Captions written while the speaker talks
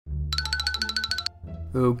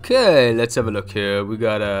Okay, let's have a look here. We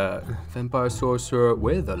got a vampire sorcerer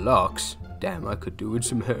with a locks. Damn, I could do with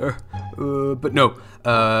some hair. But no.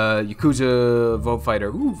 Yakuza Vault Fighter.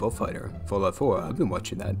 Ooh, Vault Fighter. Fallout 4. I've been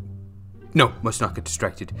watching that. No, must not get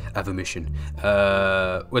distracted. I have a mission.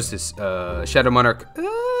 What's this? Shadow Monarch.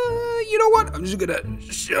 You know what? I'm just gonna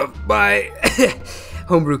shove my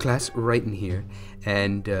homebrew class right in here,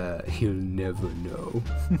 and he'll never know.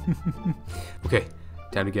 Okay,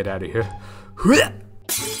 time to get out of here.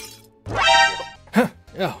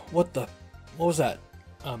 Yeah, what was that?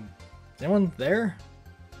 Is anyone there?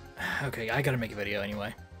 Okay, I gotta make a video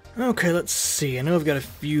anyway. Okay, let's see. I know I've got a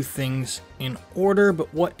few things in order,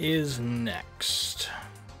 but what is next?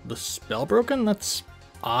 The Spellbroken? That's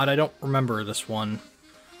odd. I don't remember this one.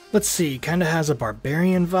 Let's see. Kinda has a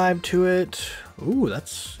Barbarian vibe to it. Ooh,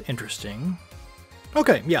 that's interesting.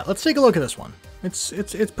 Okay, yeah, let's take a look at this one. It's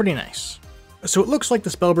pretty nice. So it looks like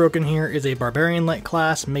the Spellbroken here is a Barbarian-like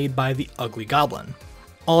class made by the Ugly Goblin.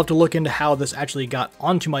 I'll have to look into how this actually got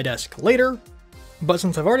onto my desk later, but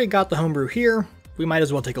since I've already got the homebrew here, we might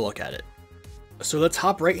as well take a look at it. So let's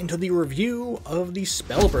hop right into the review of the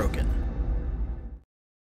Spellbroken.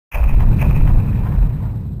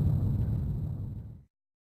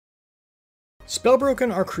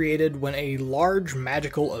 Spellbroken are created when a large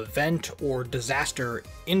magical event or disaster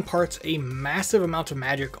imparts a massive amount of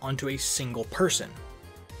magic onto a single person,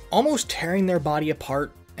 almost tearing their body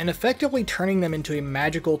apart and effectively turning them into a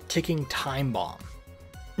magical ticking time bomb.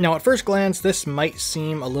 Now at first glance, this might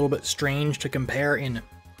seem a little bit strange to compare in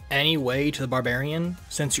any way to the Barbarian,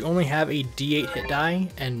 since you only have a D8 hit die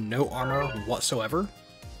and no armor whatsoever,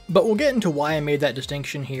 but we'll get into why I made that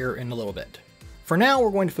distinction here in a little bit. For now, we're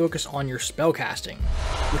going to focus on your spellcasting,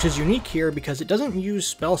 which is unique here because it doesn't use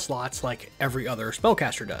spell slots like every other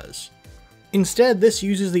spellcaster does. Instead, this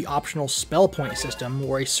uses the optional spell point system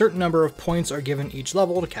where a certain number of points are given each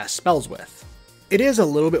level to cast spells with. It is a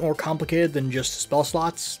little bit more complicated than just spell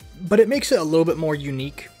slots, but it makes it a little bit more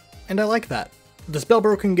unique, and I like that. The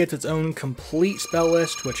Spellbroken gets its own complete spell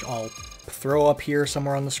list, which I'll throw up here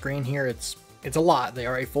somewhere on the screen here. It's a lot. They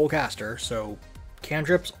are a full caster, so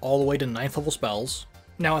cantrips all the way to 9th level spells.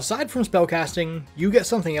 Now aside from spellcasting, you get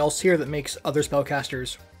something else here that makes other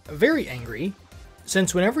spellcasters very angry,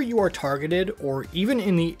 since whenever you are targeted or even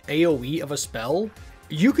in the AoE of a spell,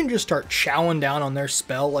 you can just start chowing down on their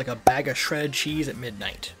spell like a bag of shredded cheese at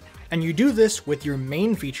midnight. And you do this with your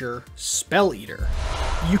main feature, Spell Eater.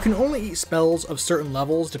 You can only eat spells of certain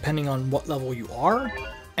levels depending on what level you are,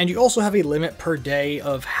 and you also have a limit per day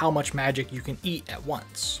of how much magic you can eat at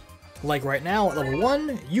once. Like right now, at level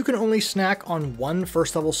 1, you can only snack on one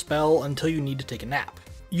first level spell until you need to take a nap.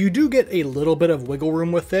 You do get a little bit of wiggle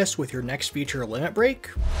room with this with your next feature, Limit Break,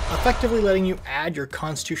 effectively letting you add your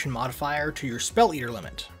Constitution modifier to your Spell Eater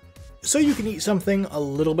limit. So you can eat something a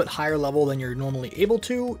little bit higher level than you're normally able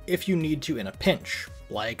to if you need to in a pinch,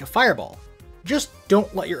 like a fireball. Just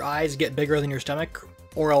don't let your eyes get bigger than your stomach,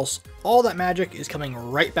 or else all that magic is coming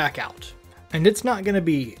right back out. And it's not going to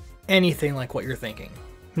be anything like what you're thinking.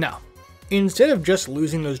 No. Instead of just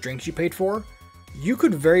losing those drinks you paid for, you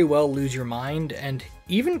could very well lose your mind and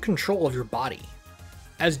even control of your body,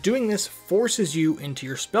 as doing this forces you into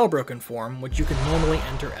your Spellbroken form, which you can normally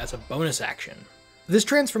enter as a bonus action. This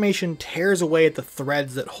transformation tears away at the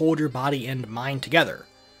threads that hold your body and mind together.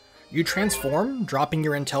 You transform, dropping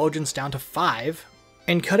your intelligence down to 5,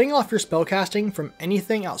 and cutting off your spellcasting from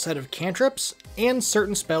anything outside of cantrips and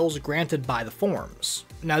certain spells granted by the forms.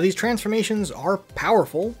 Now these transformations are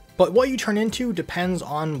powerful, but what you turn into depends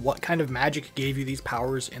on what kind of magic gave you these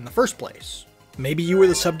powers in the first place. Maybe you were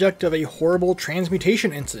the subject of a horrible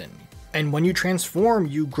transmutation incident, and when you transform,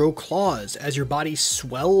 you grow claws as your body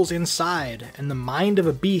swells inside and the mind of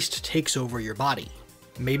a beast takes over your body.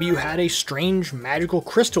 Maybe you had a strange magical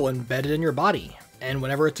crystal embedded in your body, and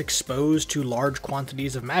whenever it's exposed to large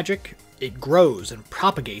quantities of magic, it grows and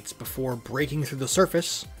propagates before breaking through the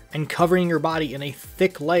surface and covering your body in a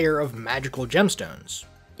thick layer of magical gemstones,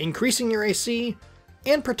 increasing your AC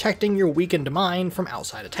and protecting your weakened mind from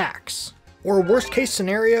outside attacks. Or worst case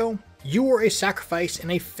scenario, you were a sacrifice in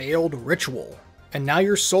a failed ritual, and now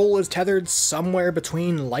your soul is tethered somewhere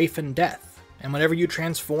between life and death, and whenever you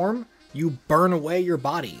transform, you burn away your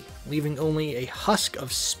body, leaving only a husk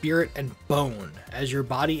of spirit and bone as your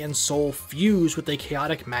body and soul fuse with the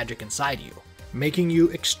chaotic magic inside you, making you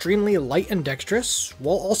extremely light and dexterous,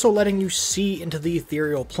 while also letting you see into the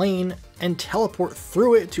ethereal plane and teleport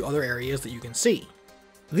through it to other areas that you can see.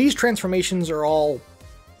 These transformations are all,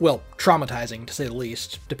 well, traumatizing to say the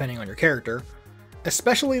least, depending on your character,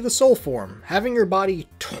 especially the soul form. Having your body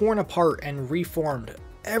torn apart and reformed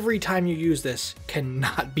every time you use this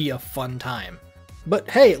cannot be a fun time. But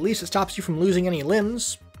hey, at least it stops you from losing any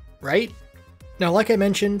limbs, right? Now, like I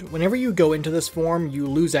mentioned, whenever you go into this form, you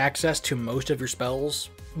lose access to most of your spells,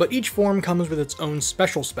 but each form comes with its own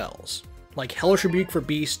special spells, like Hellish Rebuke for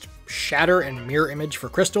Beast, Shatter and Mirror Image for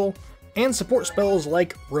Crystal, and support spells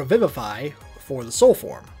like Revivify for the Soul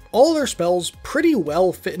form. All their spells pretty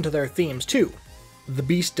well fit into their themes too. The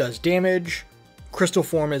Beast does damage, Crystal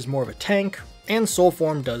form is more of a tank, and Soul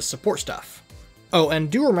form does support stuff. Oh, and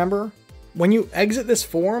do remember, when you exit this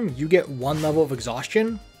form, you get 1 level of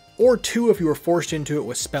exhaustion, or 2 if you were forced into it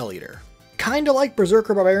with Spell Eater. Kinda like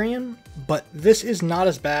Berserker Barbarian, but this is not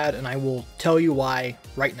as bad, and I will tell you why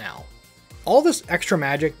right now. All this extra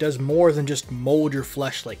magic does more than just mold your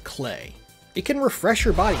flesh like clay. It can refresh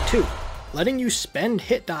your body too, letting you spend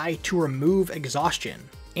hit die to remove exhaustion.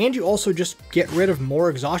 And you also just get rid of more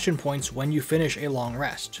exhaustion points when you finish a long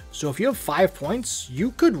rest. So if you have 5 points,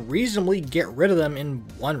 you could reasonably get rid of them in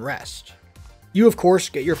 1 rest. You of course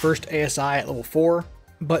get your first ASI at level 4,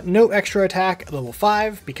 but no extra attack at level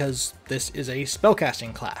 5 because this is a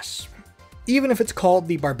spellcasting class. Even if it's called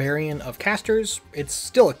the Barbarian of Casters, it's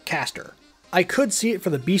still a caster. I could see it for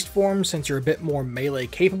the Beast form since you're a bit more melee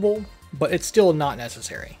capable, but it's still not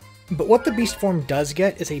necessary. But what the Beast form does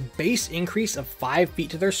get is a base increase of 5 feet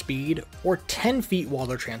to their speed, or 10 feet while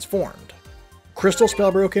they're transformed. Crystal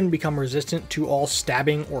Spellbroken become resistant to all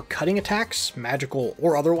stabbing or cutting attacks, magical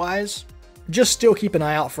or otherwise. Just still keep an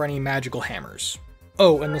eye out for any magical hammers.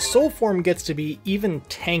 Oh, and the Soul form gets to be even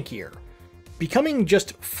tankier, becoming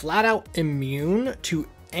just flat out immune to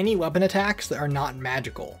any weapon attacks that are not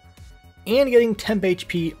magical, and getting temp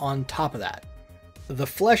HP on top of that. The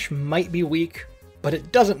flesh might be weak, but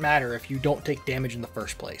it doesn't matter if you don't take damage in the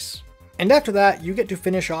first place. And after that, you get to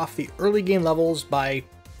finish off the early game levels by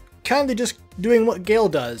kinda just doing what Gale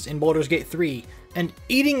does in Baldur's Gate 3 and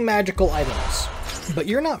eating magical items. But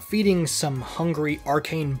you're not feeding some hungry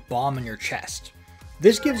arcane bomb in your chest.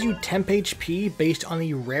 This gives you temp HP based on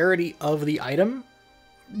the rarity of the item,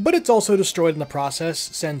 but it's also destroyed in the process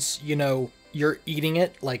since, you know, you're eating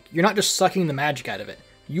it. Like, you're not just sucking the magic out of it,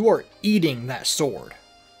 you are eating that sword.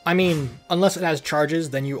 I mean, unless it has charges,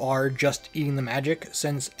 then you are just eating the magic,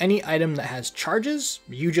 since any item that has charges,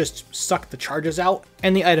 you just suck the charges out,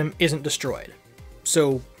 and the item isn't destroyed.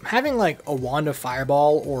 So having like a wand of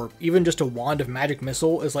fireball, or even just a wand of magic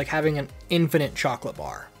missile, is like having an infinite chocolate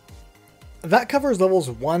bar. That covers levels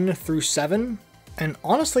 1 through 7, and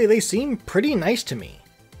honestly they seem pretty nice to me.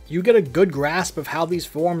 You get a good grasp of how these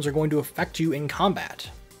forms are going to affect you in combat.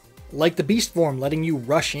 Like the Beast form letting you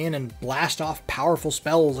rush in and blast off powerful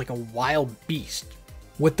spells like a wild beast.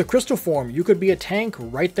 With the Crystal form, you could be a tank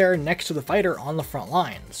right there next to the fighter on the front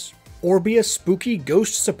lines, or be a spooky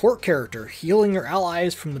ghost support character healing your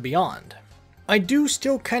allies from the beyond. I do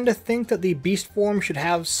still kinda think that the Beast form should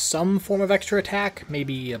have some form of extra attack,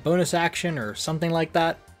 maybe a bonus action or something like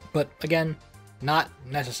that, but again, not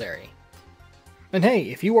necessary. And hey,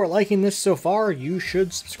 if you are liking this so far, you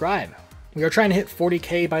should subscribe. We are trying to hit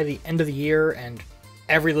 40k by the end of the year, and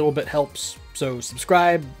every little bit helps, so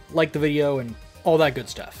subscribe, like the video, and all that good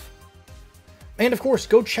stuff. And of course,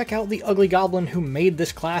 go check out the Ugly Goblin who made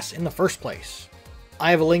this class in the first place.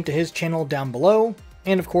 I have a link to his channel down below,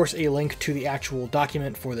 and of course a link to the actual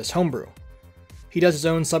document for this homebrew. He does his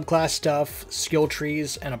own subclass stuff, skill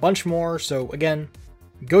trees, and a bunch more, so again,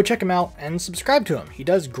 go check him out and subscribe to him. He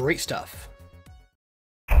does great stuff.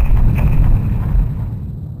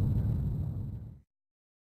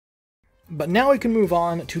 But now we can move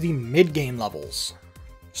on to the mid-game levels.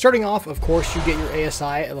 Starting off, of course, you get your ASI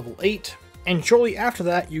at level 8, and shortly after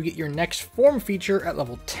that you get your next form feature at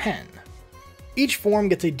level 10. Each form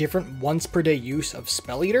gets a different once per day use of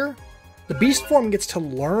Spell Eater. The Beast form gets to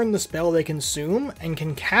learn the spell they consume and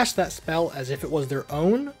can cast that spell as if it was their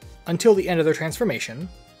own until the end of their transformation.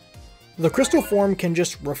 The Crystal form can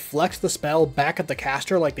just reflect the spell back at the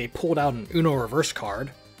caster like they pulled out an Uno reverse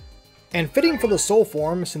card. And fitting for the Soul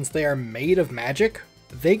form, since they are made of magic,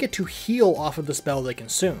 they get to heal off of the spell they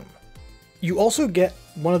consume. You also get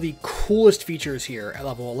one of the coolest features here at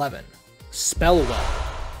level 11, Spell Well,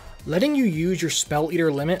 letting you use your Spell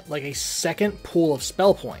Eater limit like a second pool of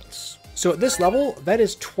spell points. So at this level, that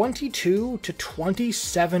is 22 to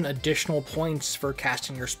 27 additional points for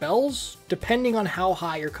casting your spells, depending on how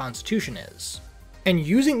high your constitution is. And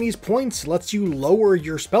using these points lets you lower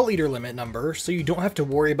your Spell Eater limit number, so you don't have to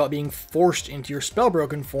worry about being forced into your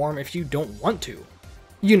Spellbroken form if you don't want to.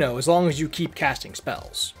 You know, as long as you keep casting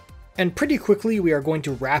spells. And pretty quickly we are going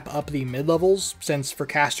to wrap up the mid-levels, since for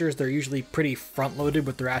casters they're usually pretty front-loaded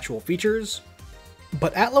with their actual features.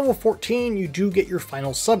 But at level 14 you do get your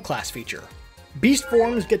final subclass feature. Beast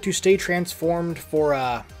forms get to stay transformed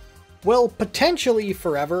for Well, potentially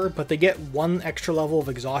forever, but they get 1 extra level of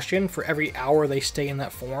exhaustion for every hour they stay in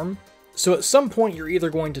that form. So at some point you're either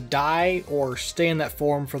going to die or stay in that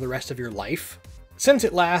form for the rest of your life, since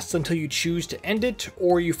it lasts until you choose to end it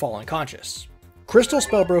or you fall unconscious. Crystal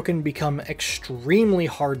Spellbroken become extremely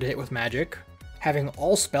hard to hit with magic, having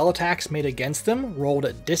all spell attacks made against them rolled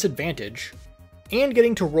at disadvantage, and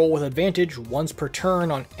getting to roll with advantage once per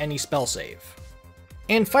turn on any spell save.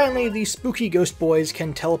 And finally, the spooky ghost boys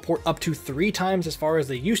can teleport up to 3 times as far as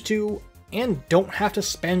they used to, and don't have to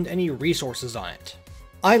spend any resources on it.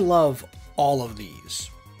 I love all of these.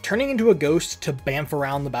 Turning into a ghost to bamf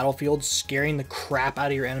around the battlefield, scaring the crap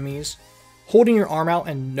out of your enemies, holding your arm out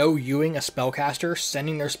and no-youing a spellcaster,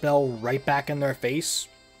 sending their spell right back in their face,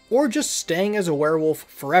 or just staying as a werewolf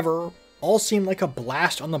forever, all seem like a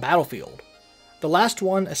blast on the battlefield. The last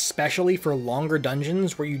one especially for longer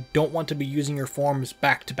dungeons where you don't want to be using your forms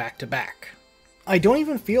back to back to back. I don't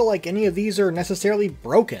even feel like any of these are necessarily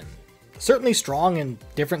broken. Certainly strong in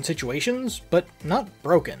different situations, but not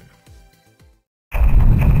broken.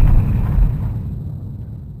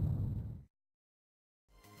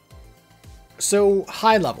 So,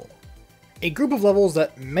 high level. A group of levels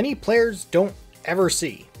that many players don't ever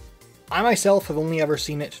see. I myself have only ever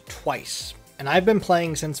seen it twice, and I've been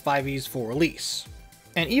playing since 5e's full release.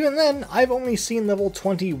 And even then, I've only seen level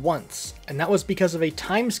 20 once, and that was because of a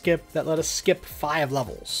time skip that let us skip 5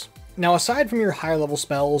 levels. Now aside from your higher level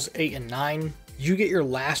spells 8 and 9, you get your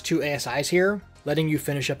last 2 ASIs here, letting you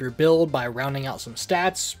finish up your build by rounding out some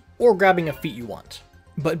stats, or grabbing a feat you want.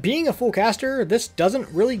 But being a full caster, this doesn't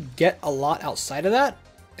really get a lot outside of that,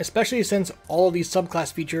 especially since all of these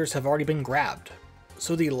subclass features have already been grabbed.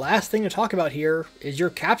 So the last thing to talk about here is your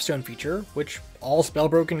capstone feature, which all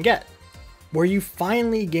Spellbroken get, where you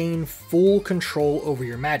finally gain full control over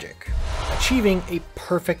your magic, achieving a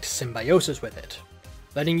perfect symbiosis with it,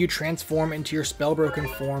 letting you transform into your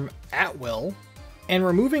Spellbroken form at will, and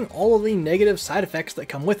removing all of the negative side effects that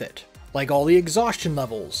come with it, like all the exhaustion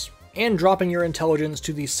levels, and dropping your intelligence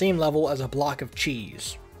to the same level as a block of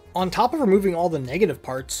cheese. On top of removing all the negative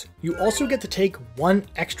parts, you also get to take 1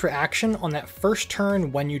 extra action on that first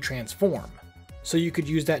turn when you transform. So you could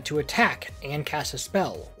use that to attack and cast a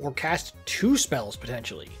spell, or cast 2 spells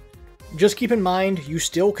potentially. Just keep in mind, you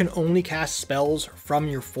still can only cast spells from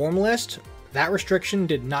your form list. That restriction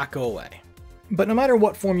did not go away. But no matter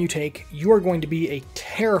what form you take, you are going to be a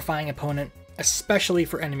terrifying opponent, especially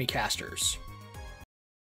for enemy casters.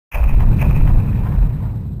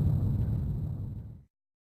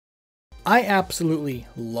 I absolutely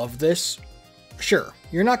love this. Sure,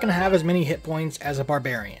 you're not going to have as many hit points as a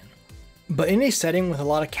Barbarian, but in a setting with a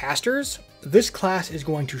lot of casters, this class is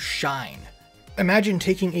going to shine. Imagine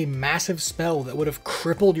taking a massive spell that would have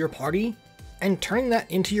crippled your party and turning that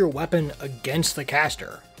into your weapon against the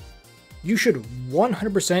caster. You should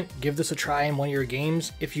 100% give this a try in one of your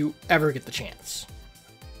games if you ever get the chance.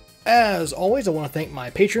 As always, I want to thank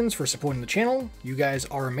my patrons for supporting the channel. You guys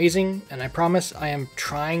are amazing, and I promise I am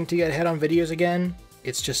trying to get ahead on videos again.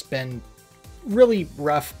 It's just been really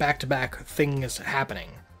rough back-to-back things happening.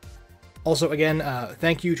 Also, again,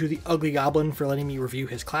 thank you to the Ugly Goblin for letting me review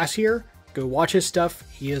his class here. Go watch his stuff,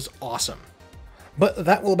 he is awesome. But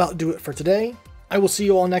that will about do it for today. I will see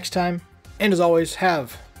you all next time, and as always,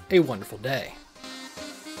 have a wonderful day.